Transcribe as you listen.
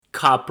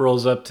cop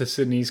rolls up to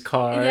Sydney's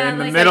car in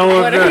the like, middle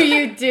of what are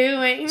you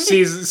doing?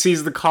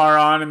 sees the car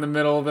on in the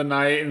middle of the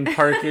night in the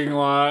parking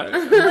lot.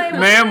 Like,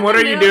 Ma'am, what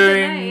are you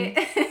doing?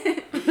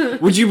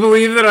 Would you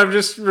believe that I'm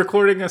just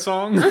recording a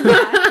song?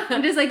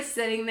 I'm just like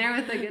sitting there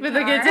with a guitar. With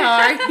a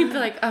guitar. You'd be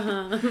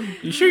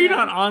like, You sure you're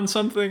not on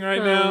something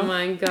right now? Oh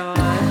my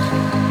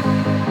gosh.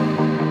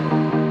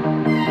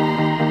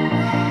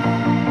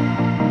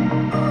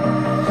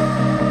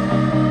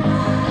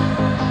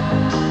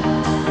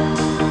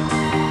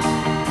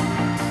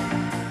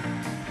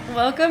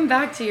 Welcome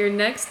back to your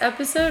next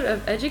episode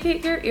of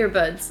Educate Your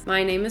Earbuds.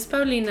 My name is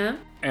Paulina.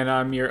 And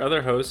I'm your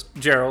other host,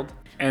 Gerald.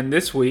 And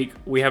this week,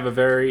 we have a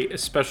very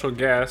special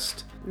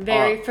guest.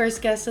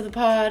 First guest of the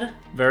pod.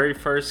 Very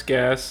first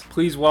guest.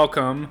 Please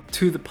welcome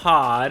to the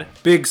pod,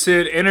 Big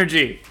Sid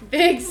Energy.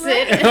 Big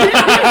Sid.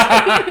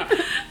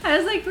 I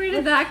was like, where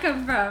did that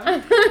come from?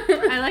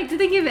 I like to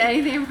think of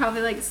anything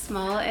probably like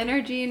small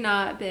energy,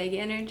 not big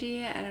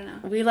energy. I don't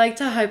know. We like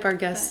to hype our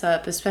guests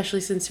up,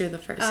 especially since you're the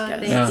first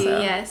guest. Thank you. So.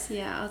 Yes,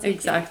 yeah. I'll take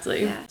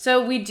Exactly. it. Yeah.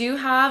 So we do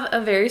have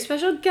a very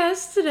special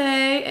guest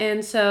today,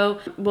 and so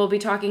we'll be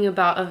talking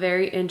about a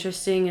very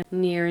interesting and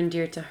near and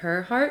dear to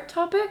her heart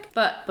topic.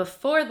 But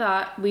before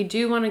that, we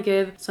do want to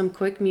give some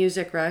quick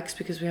music recs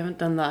because we haven't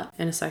done that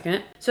in a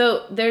second.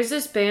 So there's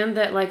this band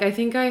that I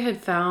think I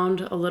had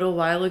found a little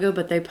while ago,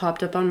 but they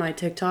popped up on my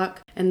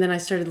TikTok, and then I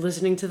started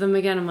listening to them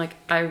again. I'm like,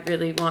 I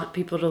really want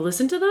people to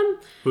listen to them.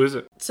 Who is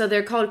it? So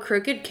they're called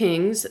Crooked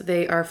Kings.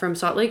 They are from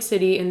Salt Lake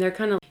City, and they're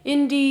kind of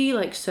indie,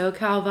 like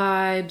SoCal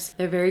vibes.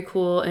 They're very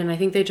cool, and I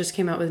think they just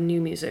came out with new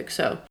music,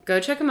 so go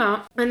check them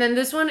out. And then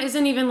this one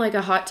isn't even like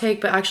a hot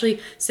take, but actually,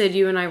 Sid,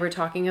 you and I were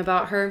talking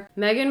about her.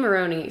 Megan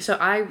Moroney. So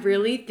I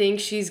really think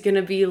she's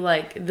gonna be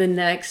like the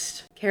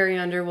next Carrie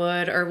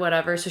Underwood or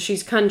whatever. So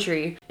she's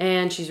country,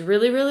 and she's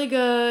really, really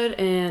good,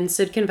 and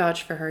Sid can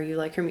vouch for her. You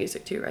like her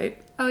music too,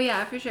 right? Oh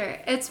yeah, for sure.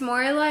 It's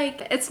more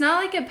like, it's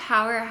not like a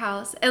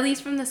powerhouse, at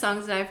least from the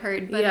songs that I've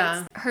heard,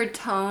 but her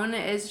tone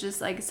is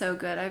just like so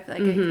good. I feel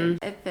like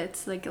it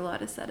fits like a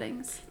lot of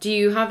settings. Do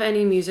you have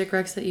any music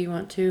recs that you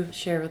want to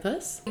share with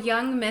us?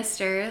 Young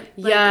Mister.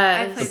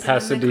 Yes. The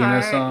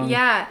Pasadena song.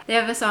 Yeah, they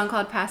have a song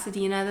called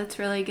Pasadena that's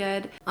really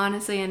good.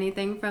 Honestly,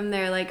 anything from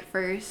their like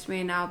first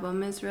main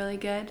album is really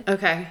good.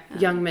 Okay,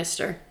 Young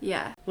Mister.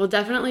 Yeah. We'll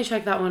definitely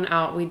check that one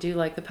out. We do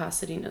like the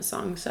Pasadena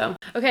song. So,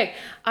 okay,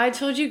 I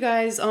told you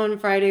guys on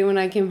Friday when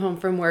I came home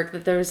from work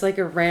that there was like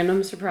a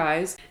random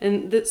surprise.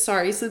 And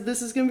so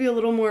this is going to be a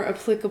little more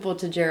applicable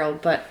to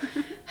Gerald, but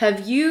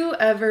have you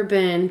ever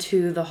been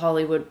to the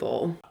Hollywood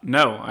Bowl?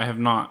 No, I have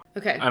not.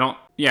 Okay.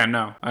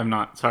 No, I'm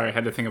not. Sorry, I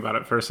had to think about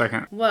it for a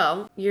second.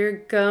 Well, you're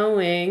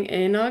going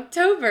in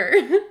October.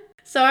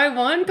 So I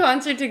won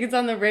concert tickets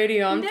on the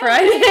radio on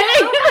Friday.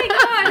 Oh my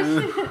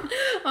gosh.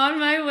 On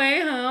my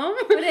way home.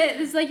 But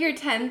it's like your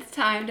 10th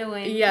time to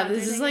win. Yeah,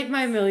 this is like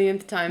my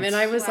millionth time. And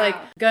I was like,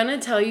 gonna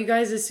tell you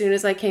guys as soon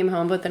as I came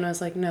home, but then I was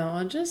like, no,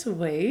 I'll just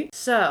wait.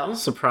 So.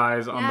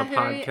 Surprise on the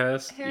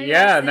podcast.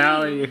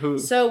 who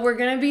So we're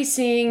gonna be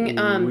seeing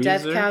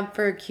Death Weezer? Cab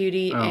for a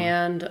Cutie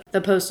and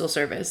the Postal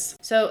Service.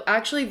 So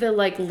actually the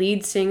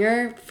lead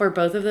singer for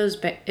both of those,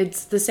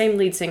 it's the same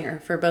lead singer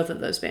for both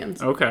of those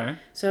bands. Okay.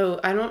 So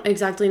I don't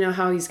exactly know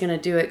how he's gonna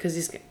do it because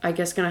he's, I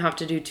guess, gonna have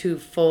to do 2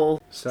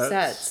 full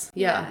sets.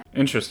 Yeah.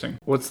 Interesting.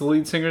 What's the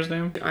lead singer's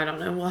name? I don't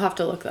know. We'll have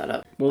to look that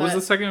up. What was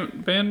the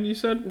second band you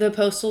said? The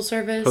Postal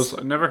Service.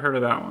 Never heard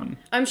of that one.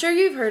 I'm sure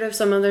you've heard of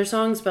some of their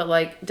songs, but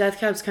Death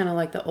Cab's kind of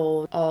like the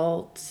old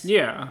alt.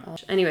 Yeah.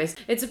 Anyways,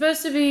 it's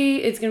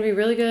gonna be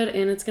really good,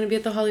 and it's gonna be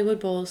at the Hollywood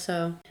Bowl,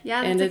 so.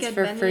 Yeah, that's and a it's good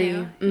for venue. free.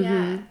 Mm-hmm.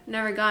 Yeah,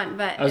 never gone,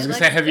 but I was gonna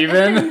say, have you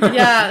been?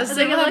 Yeah, so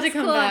like, you'll it have to looks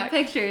come cool on back.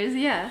 pictures,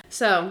 yeah.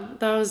 So,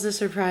 that was the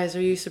surprise.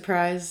 Are you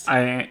surprised?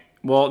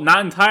 Well, not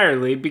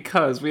entirely,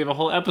 because we have a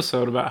whole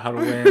episode about how to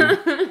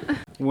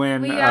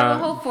win. We have a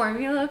whole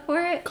formula for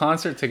it.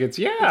 Concert tickets.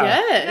 Yeah. You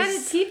Yes.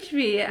 gotta teach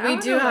me. We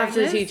do have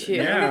to teach you.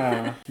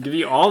 Yeah. Give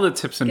you all the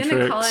tips and I'm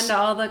gonna tricks. call into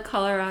all the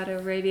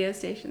Colorado radio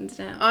stations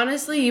now.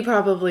 Honestly, you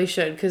probably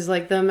should, because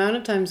the amount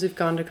of times we've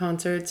gone to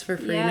concerts for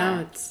free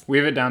now, it's... We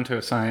have it down to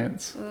a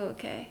science. Oh,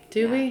 okay.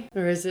 Do we?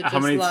 Or is it just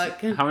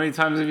luck? How many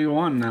times have you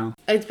won now?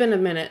 It's been a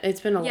minute. It's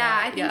been a lot. Yeah,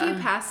 I think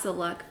you passed the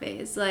luck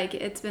phase.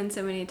 It's been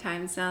so many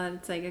times now that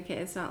it's like, okay,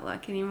 it's not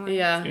luck anymore.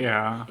 Yeah.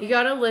 Yeah. You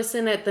gotta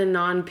listen at the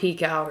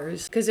non-peak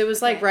hours, because it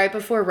was right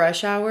before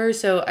rush hour,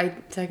 so I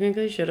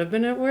technically should have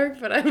been at work,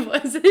 but I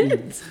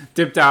wasn't.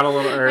 Dipped out a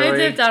little early. I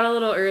dipped out a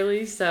little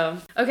early, so.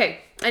 Okay,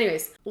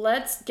 anyways,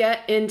 let's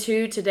get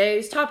into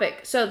today's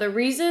topic. So the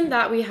reason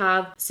that we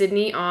have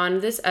Sydney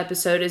on this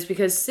episode is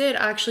because Sid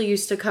actually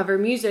used to cover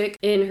music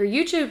in her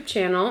YouTube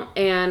channel,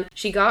 and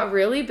she got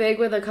really big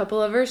with a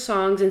couple of her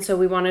songs, and so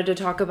we wanted to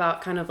talk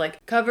about kind of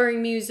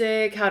covering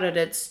music, how did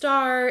it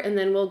start, and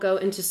then we'll go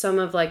into some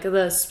of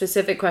the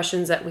specific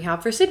questions that we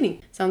have for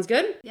Sydney. Sounds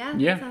good? Yeah,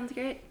 Yeah. that sounds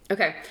great.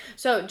 Okay,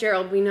 so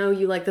Gerald, we know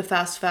you like the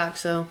fast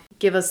facts, so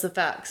give us the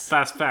facts.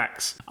 Fast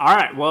facts. All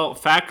right, well,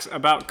 facts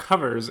about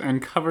covers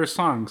and cover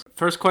songs.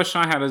 First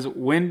question I had is,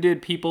 when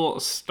did people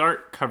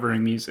start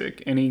covering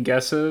music? Any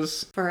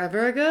guesses?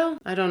 Forever ago?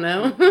 I don't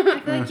know.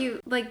 I feel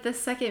like the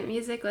second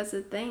music was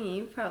a thing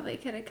you probably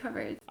could have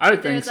covered. I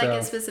would think There's so.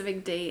 like a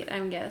specific date,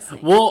 I'm guessing.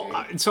 Well,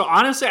 so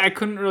honestly, I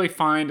couldn't really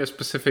find a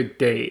specific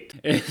date.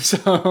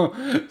 So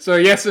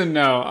yes and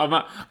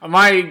no.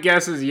 My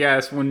guess is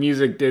yes. When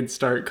music did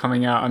start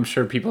coming out, I'm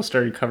sure people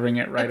started covering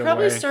it right away. It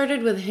probably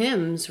started with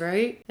hymns,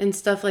 right? And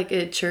stuff like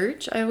at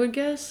church, I would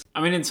guess.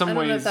 I mean, in some ways... I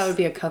don't know if that would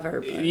be a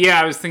cover, but...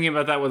 Yeah, I was thinking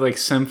about that with like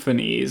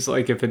symphonies.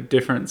 Like if a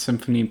different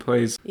symphony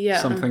plays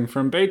something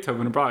from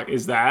Beethoven or Bach,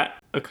 is that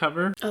a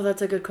cover? Oh,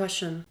 that's a good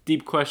question.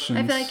 Deep questions.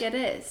 I feel like it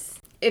is.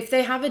 If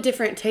they have a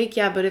different take,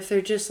 yeah, but if they're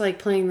just like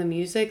playing the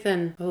music,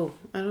 then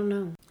I don't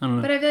know.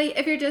 But I feel like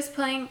if you're just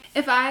playing,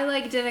 if I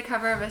like did a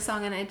cover of a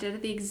song and I did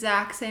it the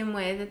exact same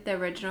way that the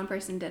original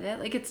person did it,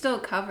 like it's still a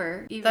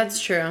cover. Even.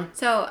 That's true.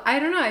 So I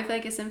don't know. I feel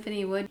like a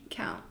symphony would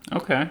count.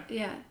 Okay.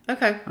 Yeah.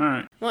 Okay. All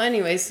right. Well,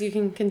 anyways, you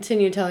can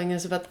continue telling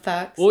us about the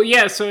facts. Well,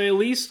 yeah, so at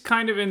least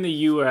kind of in the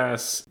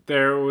US,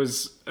 there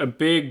was a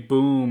big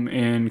boom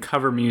in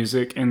cover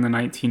music in the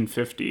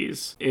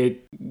 1950s.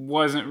 It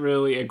wasn't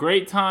really a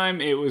great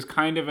time. It was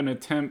kind of an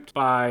attempt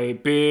by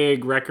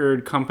big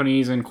record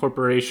companies and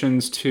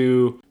corporations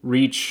to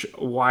reach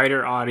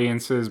wider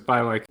audiences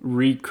by like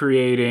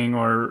recreating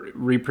or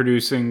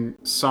reproducing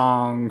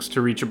songs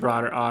to reach a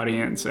broader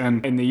audience.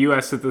 And in the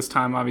US at this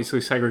time,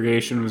 obviously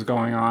segregation was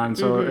going on,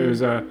 so it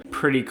was a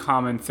pretty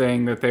common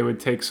thing that they would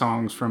take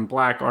songs from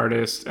black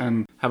artists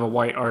and have a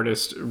white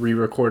artist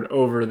re-record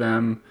over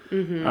them.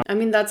 I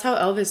mean, that's how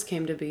Elvis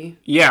came to be.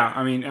 Yeah,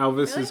 I mean,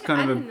 Elvis Really? is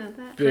kind of a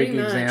big Pretty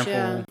much, example.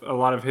 yeah. A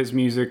lot of his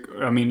music,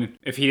 I mean,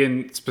 if he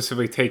didn't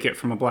specifically take it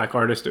from a black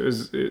artist, it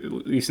was at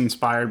least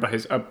inspired by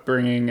his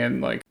upbringing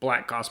and like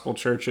black gospel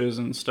churches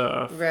and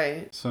stuff.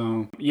 Right.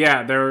 So,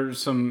 yeah, there were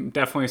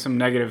definitely some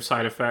negative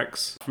side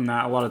effects from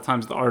that. A lot of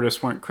times the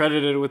artists weren't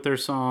credited with their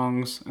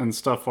songs and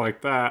stuff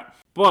like that.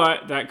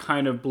 But that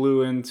kind of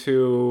blew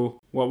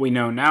into what we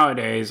know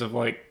nowadays of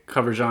like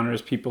cover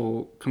genres,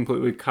 people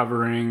completely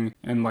covering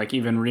and like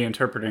even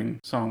reinterpreting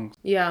songs.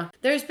 Yeah.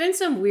 There's been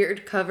some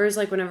weird covers.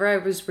 Like whenever I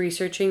was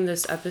researching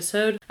this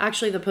episode,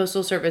 actually the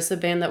Postal Service, the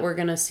band that we're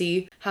going to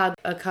see, had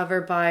a cover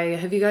by,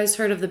 have you guys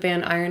heard of the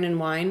band Iron and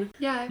Wine?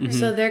 Yeah.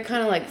 So they're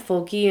kind of like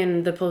folky,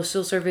 and the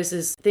Postal Service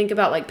is, think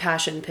about like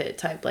Passion Pit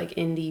type, like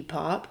indie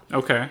pop.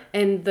 Okay.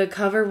 And the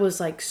cover was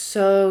like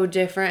so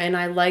different, and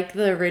I liked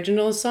the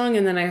original song,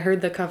 and then I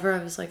heard the cover,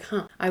 I was like,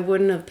 I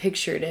wouldn't have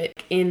pictured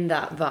it in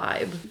that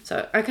vibe.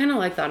 So I kind of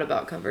like that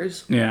about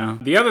covers. Yeah.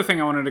 The other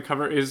thing I wanted to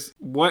cover is,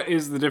 what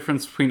is the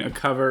difference between a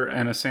cover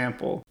and a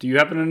sample? Do you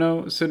happen to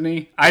know,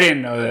 Sydney? I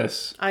didn't know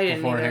this I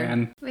didn't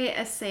beforehand. Wait,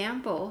 a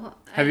sample?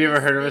 Have you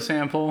ever heard of a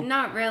sample?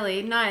 Not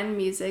really. Not in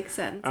music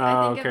sense. Oh,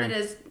 I think okay. of it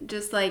as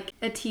just like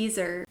a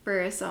teaser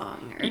for a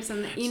song or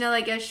something. You know,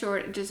 like a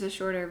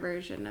shorter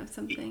version of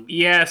something.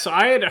 Yeah, so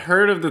I had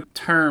heard of the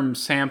term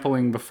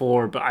sampling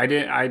before, but I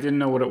didn't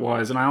know what it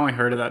was, and I only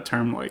heard of that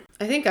term like...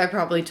 I think I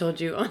probably told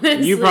you,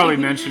 honestly. You probably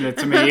mentioned it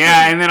to me.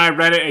 Yeah, and then I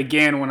read it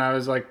again when I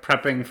was like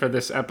prepping for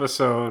this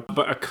episode.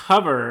 But a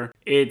cover,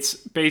 it's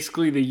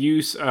basically the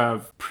use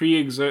of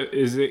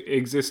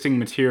existing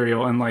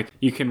material, and like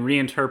you can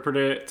reinterpret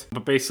it,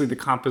 but basically the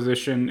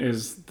composition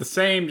is the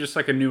same, just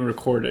like a new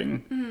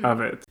recording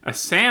of it. A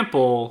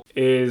sample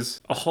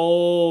is a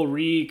whole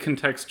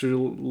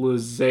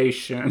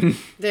recontextualization.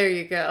 There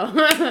you go.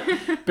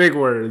 Big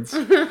words.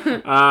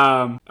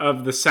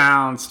 Of the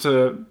sounds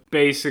to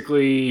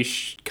basically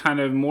kind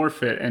of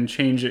morph it and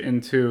change it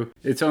into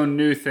its own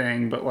new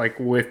thing, but like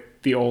with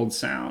the old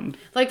sound.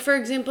 Like, for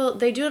example,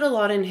 they do it a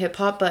lot in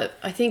hip-hop, but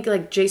I think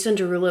like Jason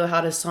Derulo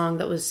had a song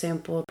that was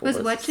sampled.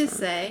 Was What You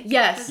Say?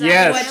 Yes.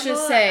 Yes. What You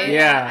Say.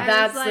 Yeah.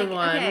 That's the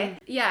one. Okay.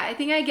 Yeah, I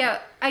think I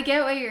get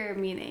what you're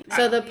meaning.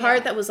 So the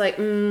part that was like,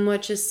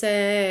 what you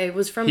say,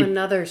 was from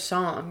another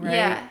song, right?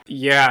 Yeah.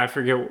 Yeah, I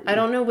forget. I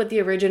don't know what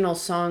the original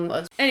song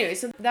was. Anyway,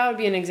 so that would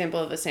be an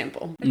example of a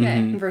sample.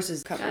 Okay.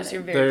 Versus covers.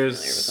 You're very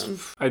There's, familiar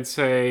with them. I'd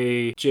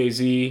say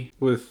Jay-Z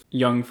with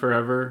Young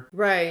Forever.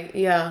 Right,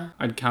 yeah.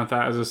 I'd count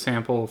that as a sample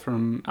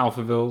from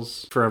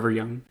Alphaville's Forever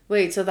Young.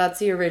 Wait, so that's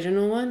the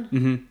original one?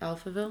 Mm-hmm.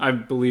 Alphaville? I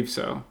believe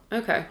so.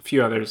 Okay. A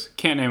few others.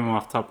 Can't name them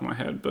off the top of my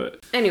head,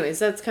 but... Anyways,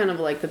 that's kind of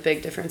like the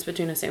big difference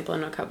between a sample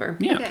and a cover.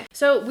 Yeah. Okay.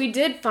 So we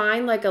did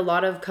find like a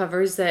lot of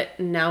covers that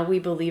now we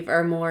believe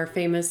are more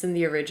famous than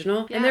the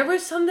original. Yeah. And there were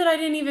some that I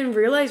didn't even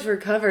realize were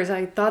covers.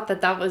 I thought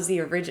that was the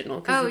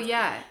original. Oh, it's,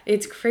 yeah.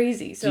 It's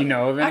crazy. So, Do you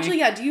know of any? Actually,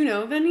 yeah. Do you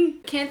know of any?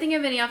 Can't think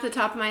of any off the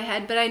top of my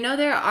head, but I know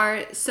there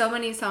are so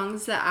many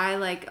songs that I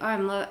like.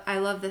 Oh, I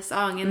love this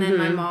song, and then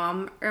my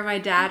mom or my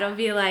dad will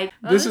be like,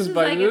 "Oh, This this is is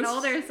by like this?" an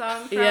older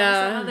song from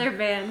Yeah. some other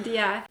band."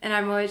 Yeah, and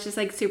I'm always just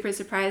like super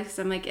surprised because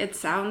I'm like, it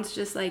sounds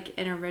just like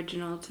an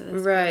original to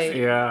this. Right.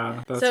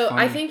 Yeah, that's So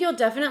funny. I think you'll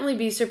definitely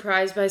be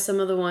surprised by some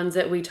of the ones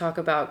that we talk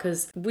about,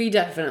 because we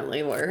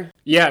definitely were.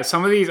 Yeah,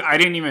 some of these I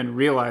didn't even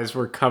realize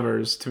were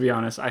covers, to be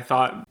honest. I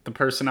thought the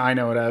person I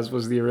know it as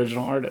was the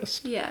original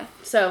artist. Yeah.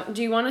 So,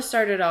 do you want to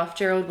start it off,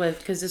 Gerald, with,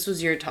 because this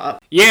was your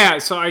top? Yeah,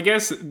 so I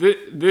guess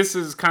this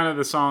is kind of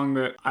the song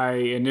that I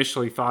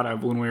initially thought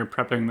of when we were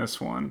prepping this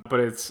one. But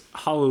it's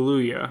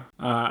Hallelujah,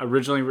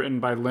 originally written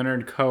by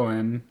Leonard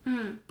Cohen.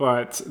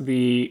 But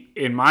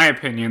in my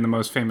opinion, the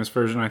most famous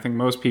version, I think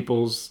most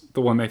people's,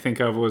 the one they think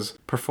of, was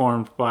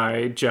performed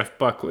by Jeff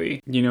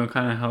Buckley. You know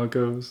kind of how it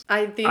goes?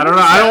 I think I don't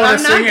know. I don't want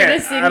to sing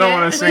it. Sing I don't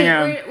want to sing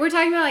it. We're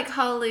talking about like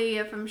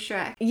Hallelujah from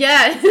Shrek.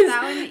 Yes.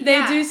 That one? They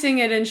Yeah. do sing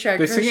it in Shrek.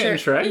 They for sing it in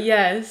sure. Shrek?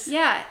 Yes.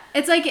 Yeah.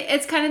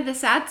 It's kind of the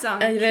sad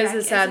song. It is Shrek,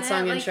 a sad isn't song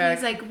it? in Like Shrek.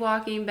 he's like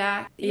walking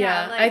back.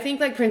 Yeah. like, I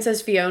think like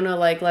Princess Fiona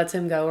like lets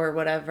him go or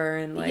whatever,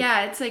 and like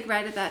yeah, it's like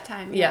right at that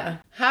time. yeah.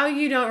 How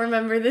you don't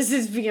remember this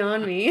is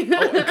beyond me.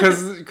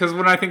 Because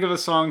when I think of a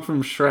song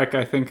from Shrek,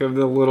 I think of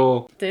the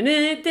little...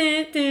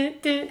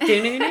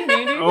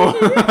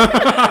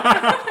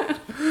 Oh.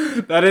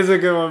 That is a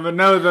good one, but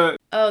no, the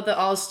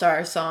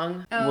All-Star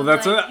song. Oh, Well,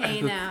 that's like, a-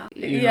 Hey Now.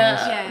 Yeah.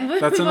 Yeah.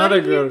 that's What another are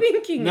you good.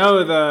 thinking No,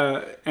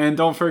 of? and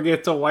don't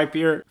forget to wipe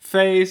your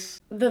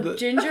face. The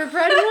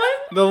gingerbread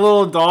one? The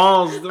little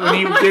dolls when Oh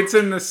he my- gets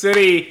in the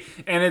city,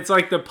 and it's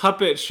like the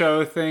puppet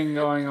show thing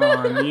going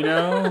on. You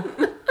know?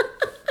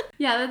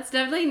 Yeah, that's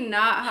definitely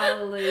not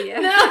Hallelujah.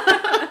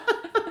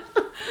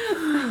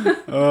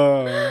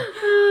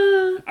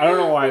 I don't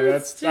know why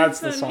that's too the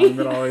funny. song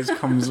that always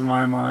comes to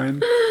my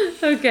mind.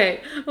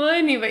 Okay. Well,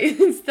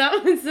 anyways,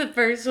 that was the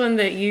first one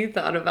that you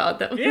thought about.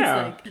 That was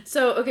Yeah. like...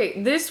 So,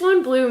 okay, this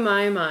one blew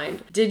my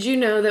mind. Did you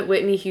know that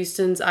Whitney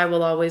Houston's I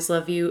Will Always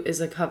Love You is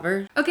a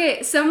cover?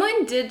 Okay,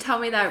 someone did tell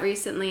me that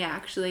recently,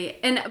 actually,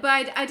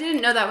 but I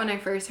didn't know that when I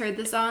first heard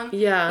the song.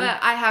 Yeah.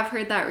 But I have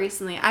heard that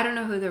recently. I don't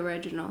know who the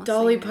original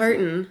Dolly singer is.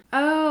 Parton.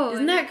 Oh,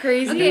 Isn't that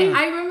crazy? Okay,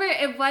 I remember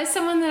it was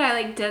someone that I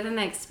like didn't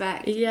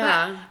expect.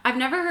 Yeah. but I've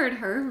never heard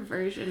her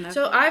version of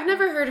So it. I've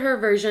never heard her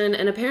version,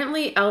 and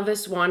apparently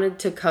Elvis wanted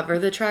to cover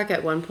the track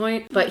at one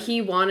point, but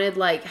he wanted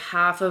like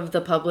half of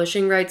the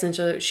publishing rights, and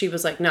so she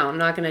was like, no, I'm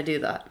not gonna do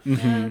that.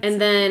 And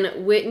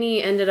then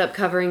Whitney ended up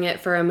covering it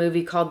for a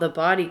movie called The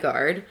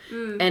Bodyguard,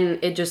 and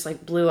it just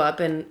like blew up,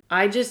 and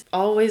I just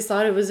always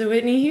thought it was a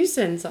Whitney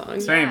Houston song.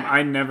 Same. Yeah.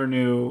 I never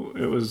knew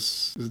it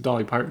was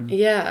Dolly Parton.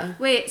 Yeah.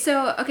 Wait,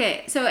 so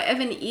if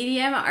an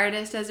EDM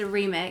artist does a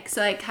remix,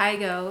 so like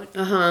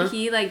Kygo,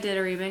 he like did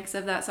a remix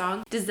of that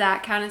song, does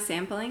that count as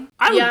sampling?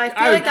 I feel like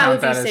that count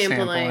would be as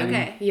sampling.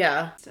 Okay.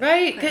 Yeah.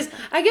 Right? Because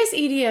I guess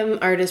EDM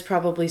artists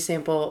probably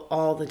sample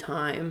all the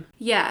time.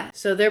 Yeah.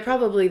 So they're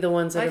probably the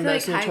ones that I are feel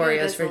most like Kygo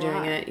notorious does for a doing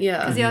lot. it. Yeah.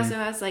 Because he also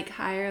has like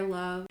Higher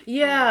Love.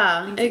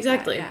 Yeah, things like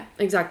exactly. that,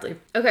 Exactly.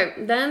 Okay,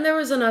 then there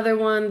was another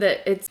one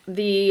that it's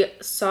the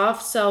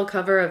soft cell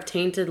cover of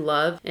Tainted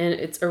Love, and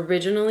it's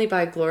originally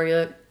by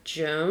Gloria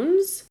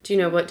Jones. Do you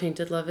know what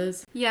Tainted Love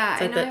is? Yeah,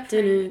 It's I like know. that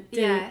I've heard-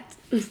 Yeah.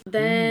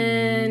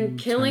 Then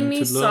Killing Me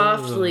Tainted Love.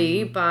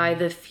 Softly by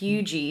the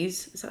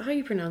Fugees. Is that how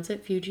you pronounce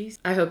it? Fugees?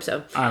 I hope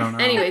so. I don't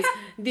know. Anyways,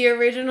 the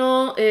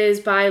original is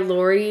by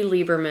Lori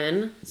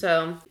Lieberman.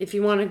 So if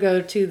you want to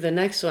go to the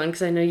next one,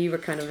 because I know you were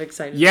kind of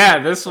excited. Yeah,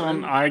 this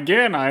one,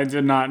 again, I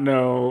did not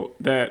know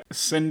that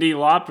Cyndi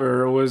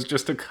Lauper was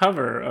just a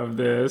cover of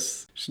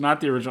this. She's not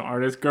the original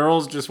artist.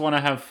 Girls Just Want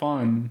to Have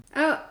Fun.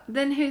 Oh,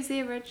 then who's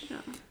the original?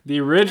 The I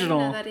didn't know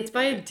original. that It's either.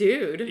 by a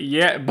dude.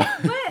 Yeah, but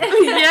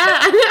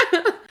Yeah.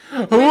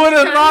 who would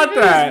have thought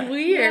that?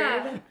 Weird.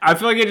 Yeah. I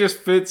feel like it just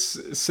fits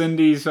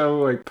Cindy so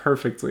like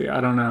perfectly.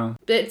 I don't know.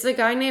 It's a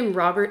guy named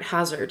Robert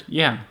Hazard.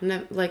 Yeah,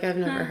 I've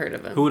never heard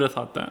of him. who would have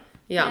thought that?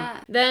 Yeah.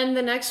 Then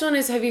the next one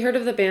is, have you heard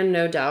of the band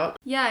No Doubt?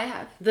 Yeah, I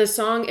have. The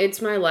song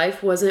It's My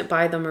Life wasn't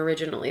by them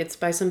originally. It's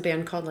by some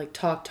band called like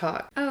Talk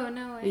Talk. Oh,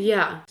 no way.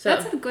 Yeah. So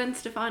That's with Gwen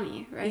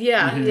Stefani, right?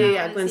 yeah,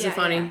 yeah, That Gwen was- yeah,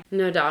 Stefani, yeah.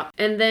 no doubt.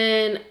 And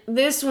then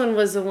this one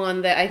was the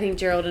one that I think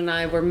Gerald and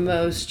I were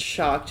most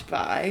shocked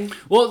by.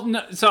 Well,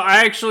 no, so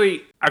I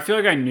feel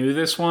like I knew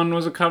this one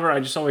was a cover.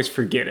 I just always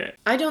forget it.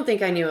 I don't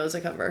think I knew it was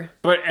a cover.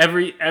 But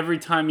every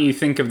time you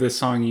think of this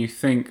song, you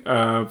think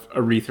of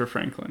Aretha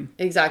Franklin.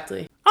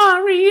 Exactly.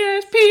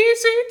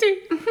 R-E-S-P-C-T.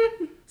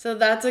 So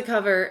that's a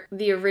cover.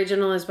 The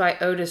original is by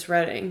Otis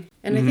Redding.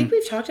 And I think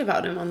we've talked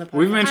about him on the podcast.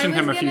 We've I mentioned was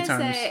him a few gonna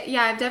times. say,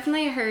 yeah, I've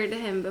definitely heard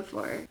him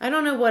before. I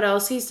don't know what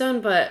else he's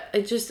done, but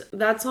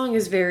that song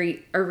is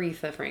very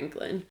Aretha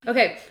Franklin.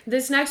 Okay,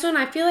 this next one,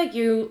 I feel like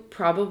you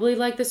probably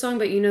like the song,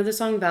 but you know the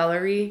song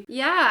Valerie?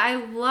 Yeah, I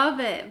love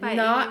it by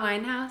Not-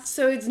 Amy Winehouse.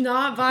 So it's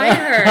not by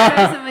her.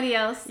 Or somebody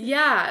else.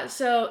 Yeah,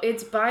 so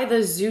it's by the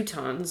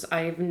Zootons.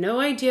 I have no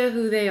idea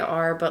who they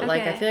are, but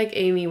like I Okay. feel like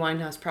Amy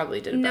Winehouse probably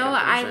did a No, better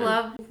I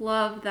version.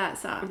 love that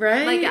song.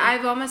 Right? Like,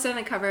 I've almost done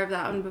a cover of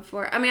that one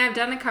before. I mean, I've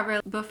done a cover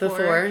before.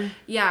 Before?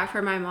 Yeah,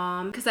 for my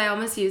mom. Because I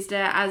almost used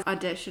it as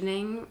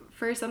auditioning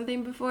for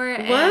something before.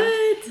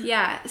 What?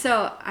 Yeah,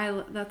 so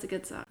that's a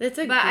good song. That's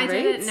a but great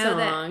I didn't know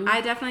song. that.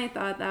 I definitely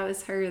thought that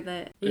was her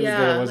that.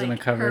 Yeah, it wasn't like,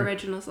 a cover. Her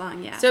original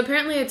song, yeah. So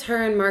apparently it's her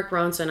and Mark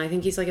Ronson. I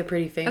think he's like a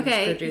pretty famous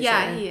producer.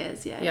 Yeah, he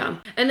is. Yeah.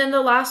 And then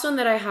the last one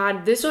that I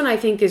had, this one I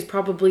think is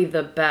probably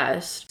the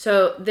best.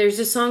 So there's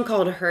a song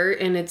called Hurt,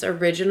 and it's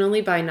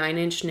originally by Nine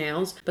Inch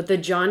Nails, but the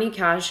Johnny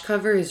Cash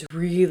cover is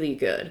really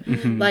good.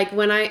 Like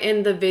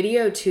and the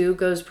video too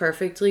goes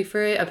perfectly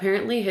for it.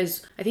 Apparently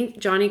I think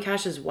Johnny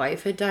Cash's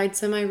wife had died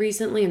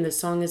semi-recently, and the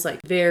song is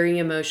like very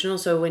emotional.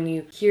 So when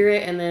you hear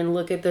it and then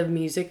look at the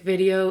music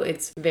video,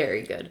 it's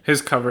very good.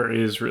 His cover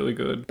is really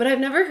good. But I've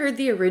never heard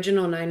the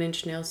original Nine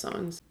Inch Nails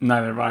songs.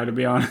 Neither have I, to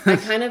be honest. I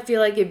kind of feel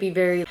like it'd be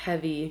very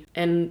heavy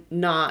and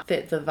not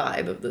fit the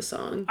vibe of the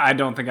song. I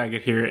don't think I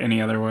could hear it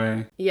any other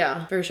way.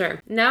 Yeah, for sure.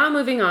 Now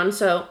moving on.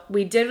 So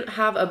we did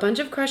have a bunch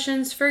of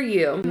questions for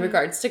you in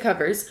regards to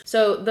covers.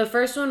 So the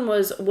first one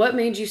was, what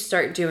made you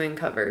start doing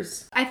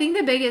covers? I think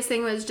the biggest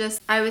thing was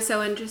just I was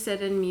so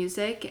interested in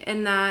music,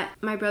 and that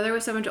my brother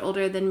was so much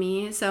older than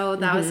me. So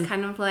that was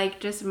kind of like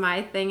just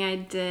my thing I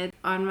did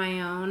on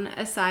my own,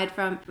 aside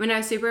from when I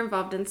was super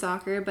involved in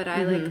soccer, but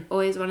I like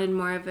always wanted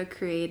more of a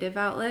creative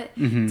outlet.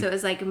 So it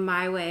was like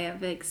my way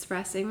of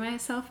expressing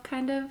myself,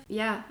 kind of.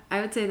 Yeah,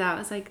 I would say that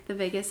was like the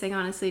biggest thing,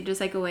 honestly,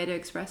 just like a way to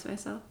express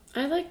myself.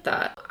 I like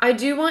that. I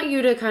do want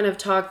you to kind of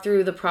talk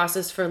through the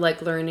process for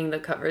like learning the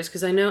covers,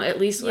 because I know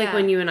at least like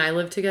when you and I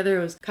lived together,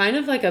 it was kind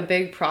of like a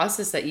big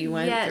process that you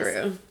went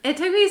through. It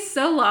took me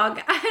so long.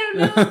 I don't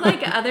know if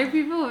like other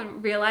people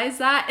would realize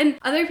that. And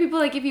other people,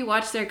 like if you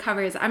watch their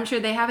covers, I'm sure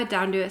they have it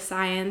down to a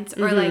science,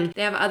 or like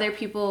they have other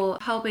people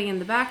helping in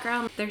the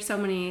background. There's so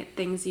many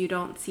things you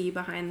don't see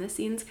behind the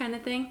scenes kind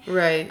of thing.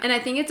 Right. And I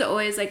think it's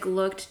always like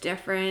looked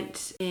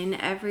different in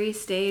every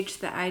stage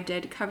that I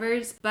did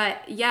covers.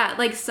 But yeah,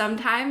 like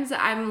sometimes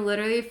I'm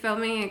literally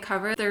filming a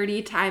cover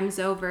 30 times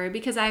over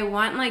because I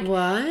want like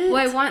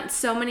I want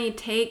so many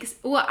takes.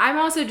 Well, I'm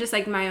also just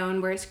like my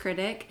own worst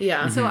critic.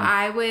 Yeah. So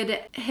I would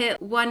hit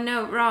one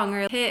note wrong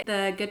or hit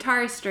the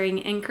guitar string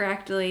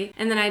incorrectly,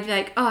 and then I'd be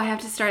like, oh, I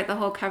have to start the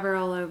whole cover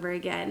all over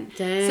again.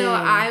 Dang. So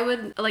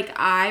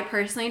I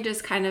personally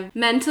just kind of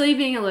mentally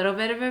being a little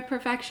bit of a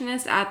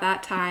perfectionist at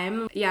that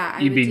time. Yeah,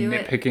 You'd be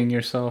nitpicking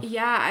yourself.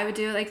 Yeah, I would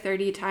do it like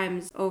 30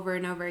 times over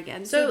and over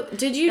again. So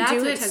did you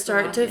do it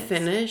start to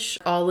finish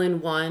all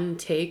in one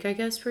take, I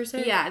guess, per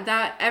se? Yeah,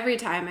 that every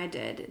time I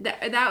did.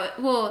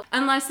 Well,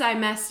 unless I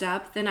messed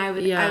up, then I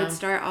would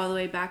start all the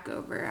way back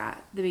over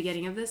at the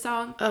beginning of the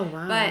song. Oh,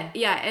 wow. But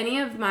yeah, any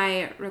of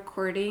my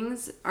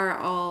recordings are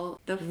all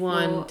the full,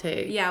 one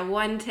take. Yeah,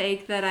 one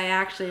take that I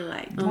actually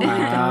liked. Oh my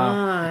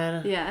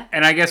god. Yeah.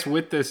 And I guess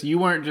with this, you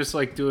weren't just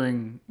like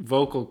doing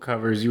vocal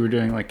covers, you were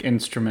doing like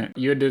instrument.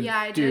 You had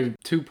to do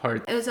 2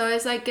 parts. It was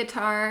always like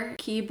guitar,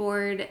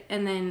 keyboard,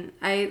 and then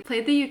I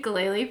played the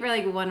ukulele for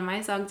like one of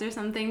my songs or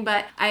something,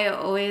 but I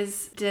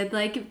always did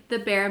like the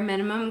bare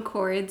minimum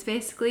chords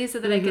basically so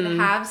that I could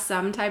have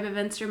some type of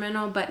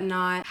instrumental but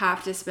not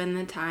have to spend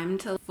the time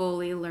to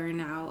fully learn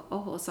out a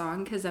whole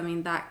song, because I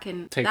mean that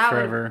can take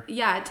forever.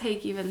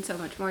 Take even so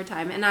much more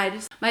time. And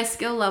my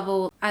skill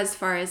level as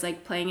far as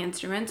like playing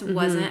instruments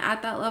wasn't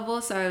at that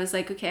level, so I was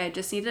like, okay, I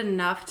just need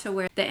enough to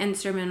where the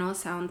instrumental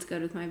sounds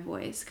good with my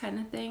voice kind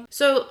of thing.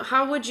 So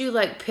how would you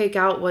like pick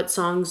out what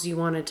songs you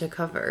wanted to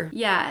cover?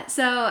 Yeah,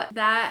 so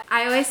that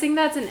I always think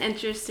that's an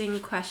interesting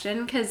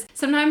question, because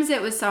sometimes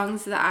it was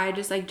songs that I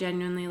just like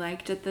genuinely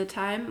liked at the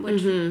time,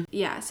 which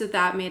so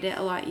that made it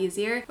a lot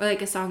easier, or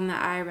like a song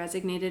that I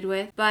resonated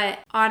with. But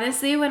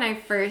honestly, when I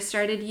first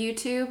started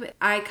YouTube,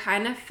 I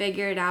kind of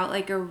figured out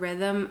like a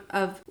rhythm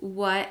of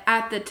what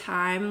at the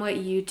time what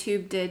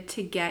YouTube did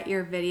to get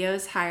your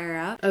videos higher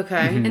up.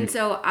 Okay. And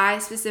so I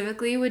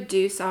specifically would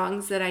do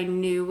songs that I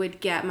knew would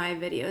get my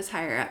videos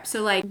higher up.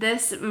 So like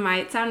this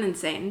might sound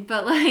insane,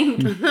 but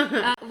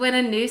like when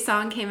a new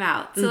song came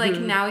out, so like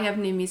now we have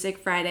New Music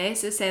Friday,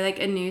 so say like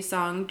a new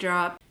song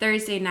dropped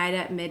Thursday night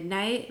at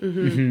midnight,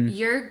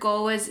 your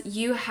goal was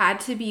you had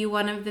to be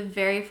one of the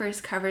very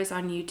first covers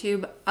on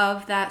YouTube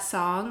of that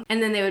song,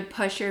 and then they would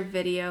push your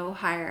video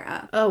higher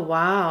up. Oh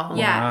wow.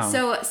 Yeah. Wow.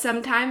 So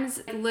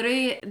sometimes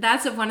literally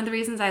that's one of the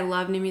reasons I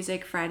love New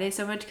Music Friday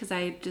so much, because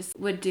I just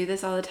would do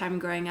this all the time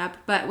growing up.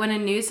 But when a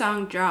new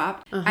song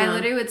dropped, I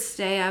literally would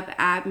stay up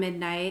at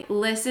midnight,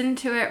 listen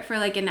to it for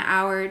like an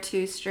hour or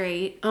 2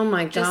 straight. Oh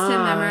my gosh. Just to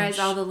memorize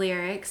all the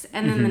lyrics,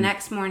 and then the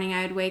next morning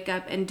I would wake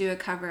up and do a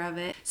cover of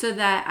it so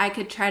that I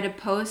could try to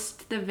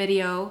post the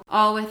video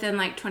all within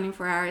like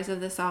 24 hours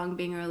of the song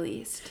being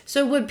released.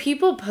 So would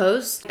people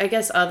post, I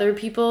guess, other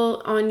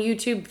people on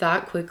YouTube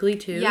that quickly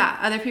too? Yeah,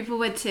 other people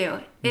would too.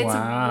 It's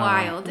Wow.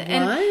 wild. What?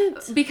 And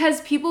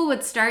because people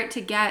would start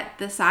to get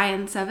the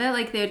science of it,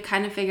 like they would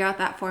kind of figure out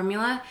that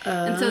formula.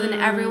 And so then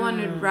everyone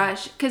would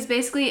rush. Because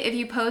basically, if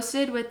you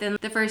posted within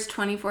the first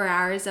 24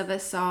 hours of a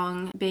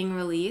song being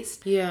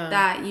released,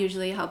 that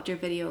usually helped your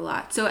video a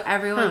lot. So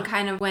everyone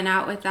kind of went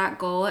out with that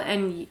goal,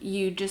 and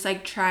you just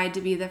like tried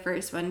to be the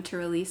first one to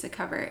release a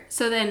cover.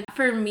 So then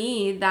for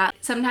me, that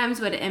sometimes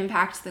would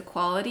impact the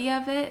quality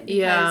of it.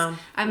 Because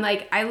I'm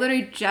like, I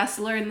literally just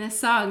learned this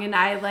song, and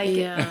I like,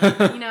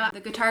 you know,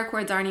 the guitar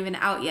chords aren't even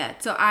out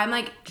yet. So I'm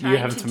like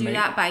trying to do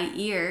that by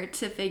ear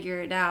to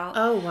figure it out.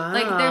 Oh, wow.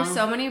 Like there's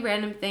so many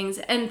random things.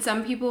 And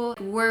some people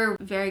were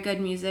very good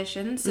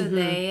musicians, so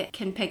they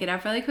can pick it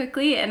up really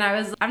quickly. And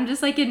I'm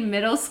just like in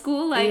middle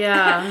school, like,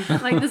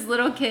 like this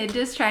little kid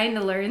just trying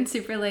to learn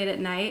super late at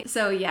night.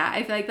 So yeah,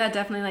 I feel like that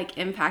definitely like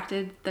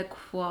impacted the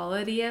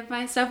quality of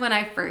my stuff when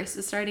I first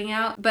was starting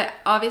out. But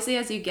obviously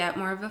as you get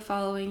more of a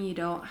following, you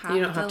don't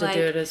have to do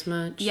it as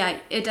much. Yeah,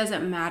 it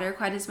doesn't matter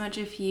quite as much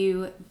if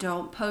you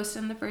don't post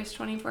in the first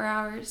 24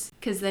 hours,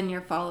 because then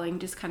your following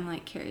just kind of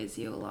like carries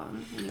you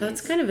along. Anyways.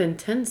 That's kind of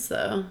intense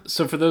though.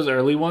 So for those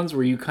early ones,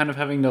 were you kind of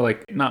having to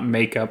like not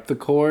make up the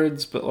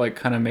chords, but like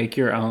kind of make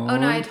your own? Oh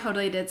no, I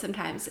totally did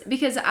sometimes,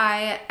 because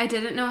I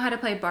didn't know how to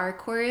play bar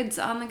chords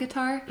on the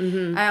guitar.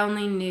 I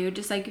only knew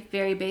just like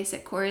very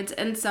basic chords,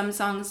 and some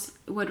songs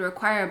would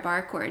require a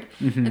bar chord.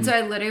 And so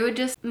I literally would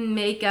just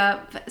make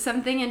up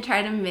something and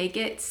try to make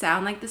it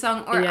sound like the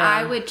song, or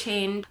I would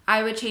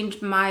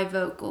change my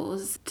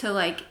vocals to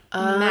like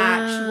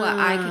match what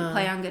I could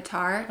play on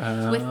guitar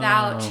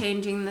without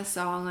changing the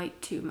song like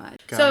too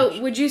much. So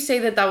would you say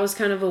that was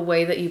kind of a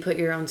way that you put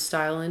your own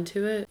style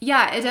into it?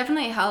 Yeah, it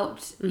definitely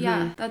helped.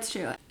 Yeah, that's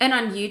true. And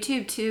on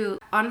YouTube too,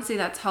 honestly,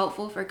 that's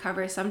helpful for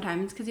covers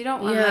sometimes, because you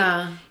don't want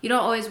you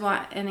don't always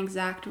want an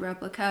exact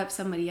replica of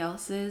somebody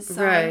else's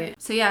song. Right.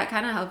 So yeah, it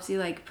kind of helps you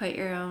like put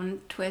your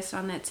own twist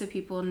on it so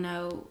people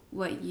know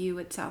what you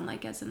would sound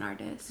like as an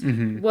artist.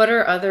 What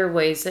are other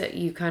ways that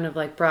you kind of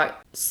like brought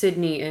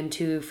Sydney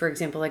into, for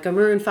example, like a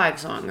Maroon 5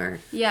 song? Or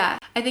Yeah,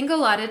 I think a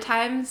lot of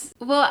times,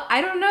 well, I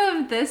don't know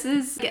if this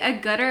is a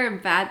good or a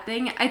bad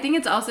thing. I think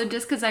it's also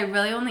just because I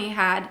really only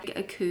had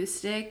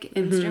acoustic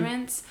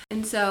instruments.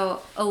 And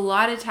so a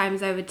lot of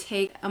times I would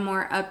take a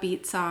more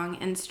upbeat song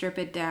and strip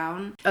it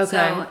down. Okay.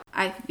 So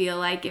I feel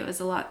like it was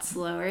a lot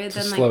slower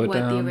than like slow it what the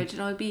down.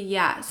 original would be.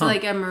 Yeah, so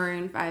like a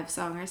Maroon 5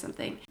 song or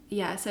something.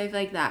 Yeah, so I feel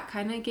like that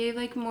kind of gave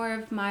like more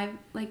of my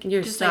like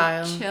Your just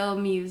style. like chill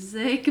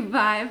music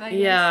vibe, I guess.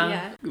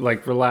 Yeah.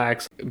 Like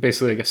relax,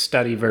 basically like a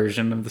study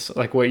version of this,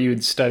 like what you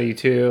would study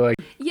to, like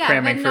Yeah,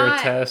 cramming but for not,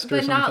 a test or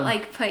but something. not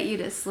like put you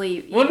to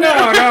sleep. Well,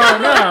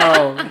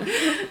 no.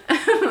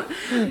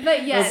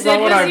 But yeah, That's not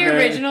it what was I the meant.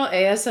 original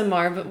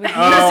ASMR, but with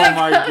Oh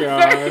my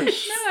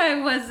gosh. no,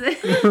 I wasn't.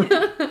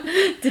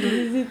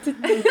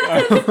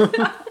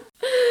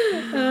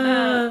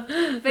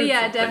 But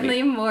yeah,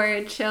 definitely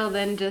more chill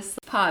than just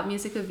pop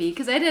music would be,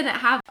 because I didn't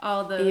have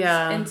all those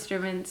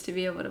instruments to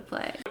be able to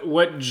play.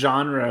 What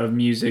genre of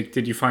music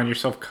did you find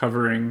yourself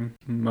covering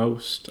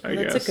most, I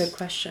guess? That's a good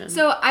question.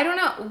 So I don't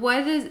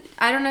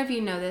know if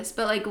you know this,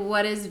 but like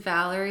what is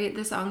Valerie,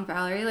 the song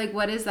Valerie, like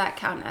what does that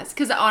count as?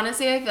 Because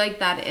honestly I feel like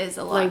that is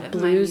a lot like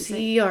of my music.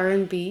 bluesy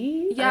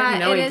R&B? Yeah, I have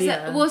no it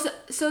idea. is. Well,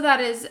 so that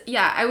is,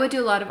 yeah, I would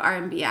do a lot of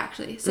R&B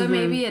actually. So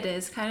maybe it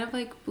is kind of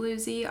like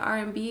bluesy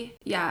R&B.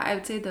 Yeah, I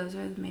would say those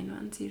are the main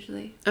ones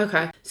usually.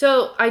 Okay.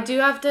 So I do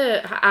have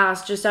to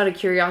ask, just out of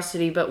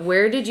curiosity, but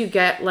where did you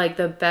get like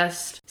the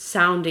best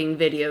sounding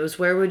videos?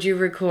 Where would you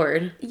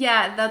record?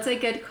 Yeah, that's a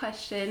good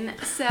question.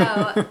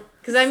 So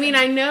Because I mean,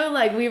 I know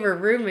like we were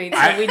roommates,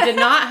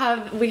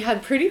 so we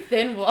had pretty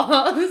thin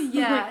walls.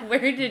 Yeah.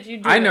 Like, where did you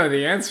do I it? know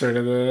the answer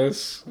to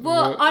this.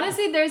 Well,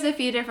 honestly, there's a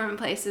few different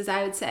places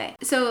I would say.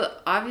 So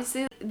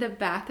obviously the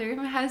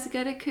bathroom has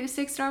good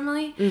acoustics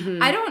normally.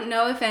 I don't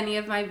know if any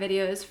of my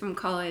videos from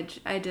college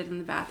I did in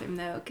the bathroom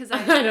though, because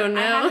I don't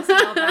know. I had a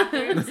small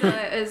bathroom, so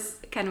it was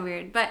kind of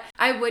weird. But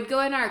I would go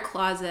in our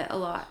closet a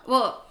lot.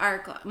 Well,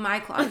 my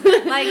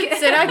closet. Like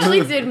Sid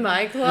actually did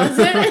my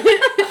closet.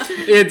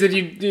 Yeah, did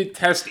you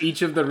test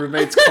each of the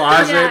roommates'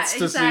 closets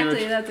to see which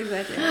That's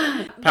exactly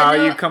right. how But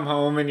no- you come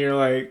home and you're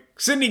like,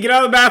 Sydney, get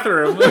out of the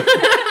bathroom.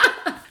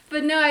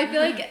 But no, I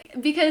feel like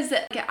because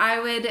I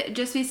would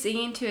just be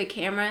singing to a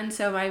camera, and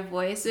so my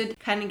voice would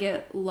kind of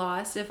get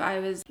lost if I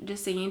was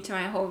just singing to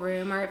my whole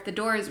room, or if the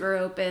doors were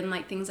open,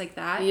 like things like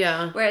that.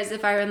 Yeah. Whereas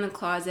if I were in the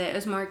closet, it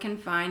was more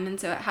confined,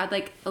 and so it had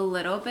like a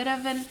little bit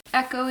of an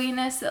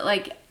echoiness that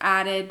like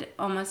added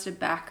almost a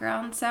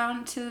background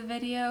sound to the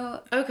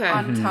video. Okay.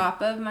 On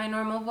top of my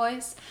normal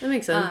voice. That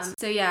makes sense.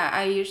 So yeah,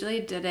 I usually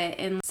did it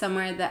in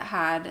somewhere that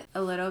had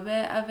a little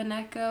bit of an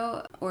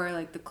echo, or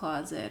like the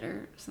closet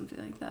or something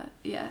like that.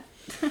 Yeah.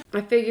 that.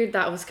 I figured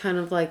that was kind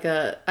of like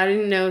I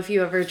didn't know if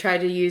you ever tried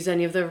to use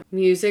any of the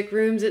music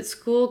rooms at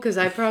school, because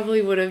I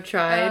probably would have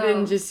tried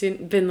and just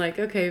been like,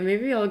 okay,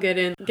 maybe I'll get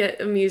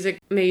a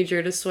music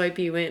major to swipe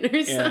you in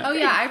or something. Oh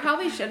yeah, I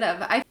probably should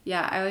have. I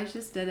always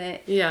just did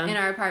it in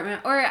our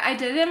apartment, or I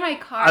did it in my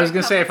car. I was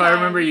gonna say, if times. I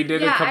remember, you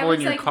did a couple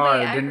in your car,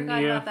 didn't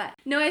you? About that.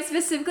 No, I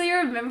specifically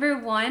remember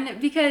one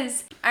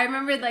because I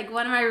remembered like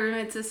one of my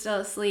roommates was still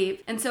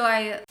asleep, and so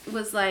I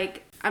was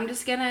like, I'm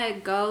just gonna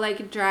go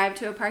like drive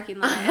to a parking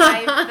lot, and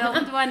I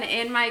filmed one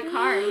in my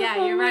car.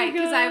 Yeah, you're right,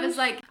 because I was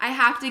like, I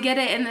have to get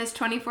it in this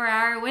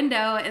 24-hour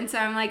window, and so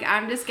I'm like,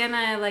 I'm just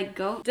gonna like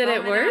go. Did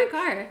it work? In my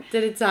car.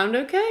 Did it sound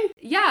okay?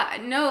 Yeah,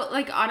 no,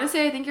 like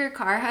honestly, I think your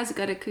car has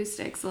good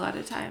acoustics a lot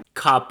of time.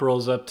 Cop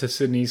rolls up to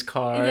Sydney's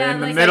car Yeah, in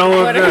the like, middle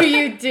of what are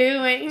you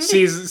doing?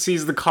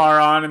 sees the car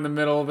on in the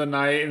middle of the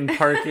night in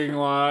parking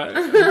lot.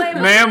 Like,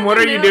 Ma'am, what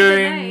are you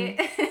doing?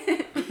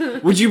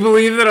 Would you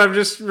believe that I'm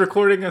just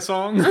recording a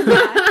song?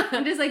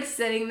 I'm just like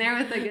sitting there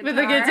with a guitar. With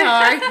a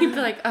guitar. You'd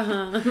be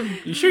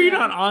like, You sure you're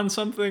not on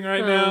something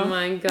right now? Oh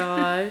my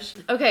gosh.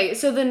 Okay,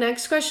 so the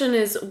next question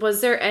is,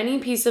 was there any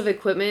piece of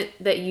equipment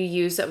that you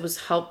used that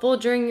was helpful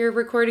during your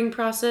recording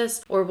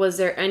process, or was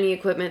there any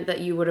equipment that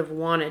you would have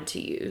wanted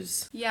to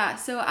use? Yeah,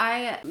 so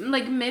I,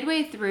 like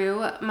midway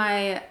through,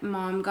 my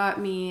mom got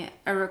me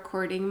a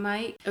recording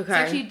mic.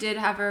 Okay. So she did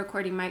have a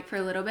recording mic for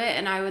a little bit,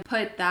 and I would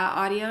put that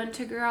audio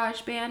into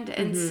GarageBand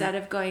instead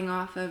of going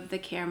off of the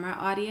camera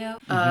audio.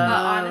 But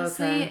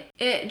honestly,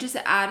 it just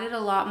added a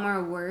lot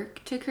more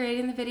work to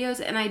creating the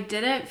videos, and I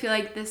didn't feel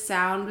like the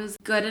sound was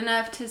good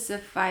enough to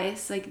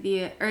suffice like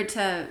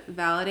to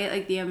validate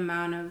like the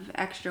amount of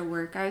extra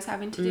work I was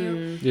having to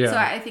do. Yeah. So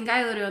I think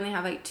I literally only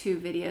have like 2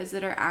 videos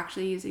that are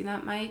actually using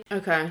that mic.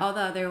 Okay. All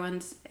the other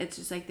ones, it's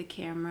just like the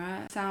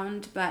camera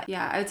sound. But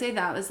yeah, I would say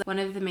that was like one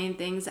of the main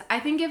things. I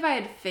think if I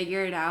had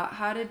figured out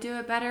how to do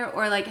it better,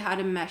 or like how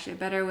to mesh it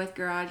better with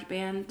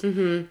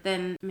GarageBand,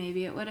 then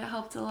maybe it would have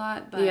helped a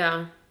lot. But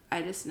yeah.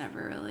 I just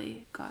never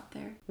really got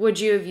there. Would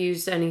you have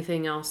used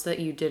anything else that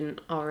you didn't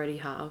already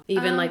have?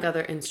 Even like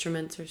other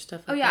instruments or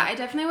stuff like yeah, that? I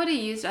definitely would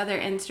have used other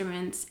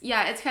instruments.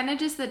 Yeah, it's kind of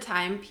just the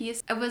time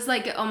piece. I was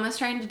like almost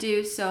trying to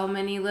do so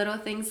many little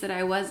things that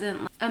I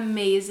wasn't like,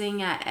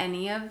 amazing at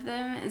any of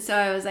them. And so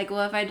I was like,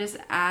 well, if I just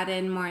add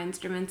in more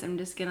instruments, I'm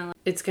just gonna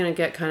it's gonna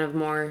get kind of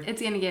more...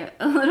 It's gonna get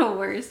a little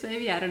worse,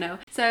 maybe. I don't know.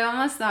 So I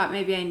almost thought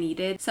maybe I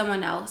needed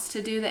someone else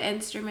to do the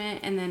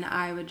instrument, and then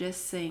I would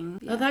just sing.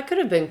 Oh, that could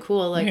have been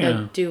cool. Like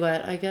a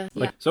duet, I guess.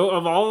 Like, so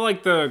of all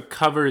like the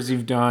covers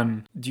you've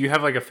done, do you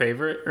have like a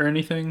favorite or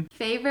anything?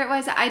 Favorite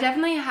wise, I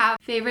definitely have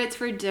favorites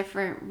for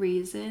different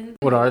reasons.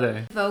 What are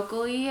they?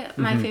 Vocally,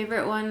 my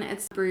favorite one,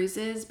 it's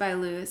Bruises by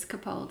Lewis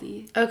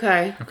Capaldi.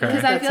 Okay.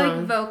 Because I feel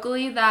like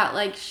vocally that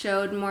like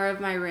showed more of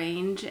my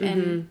range,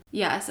 and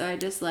yeah, so I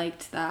just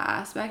liked that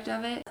aspect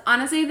of it.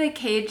 Honestly, the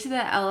Cage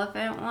the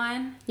Elephant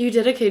one. You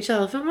did a Cage the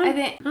Elephant one?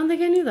 I don't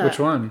think I knew that. Which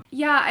one?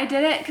 Yeah, I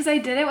did it because I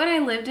did it when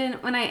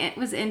I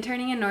was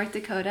interning in North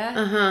Dakota.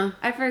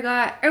 I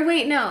forgot. Or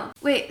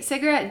wait,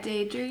 Cigarette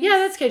Daydream. Yeah,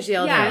 that's Cage the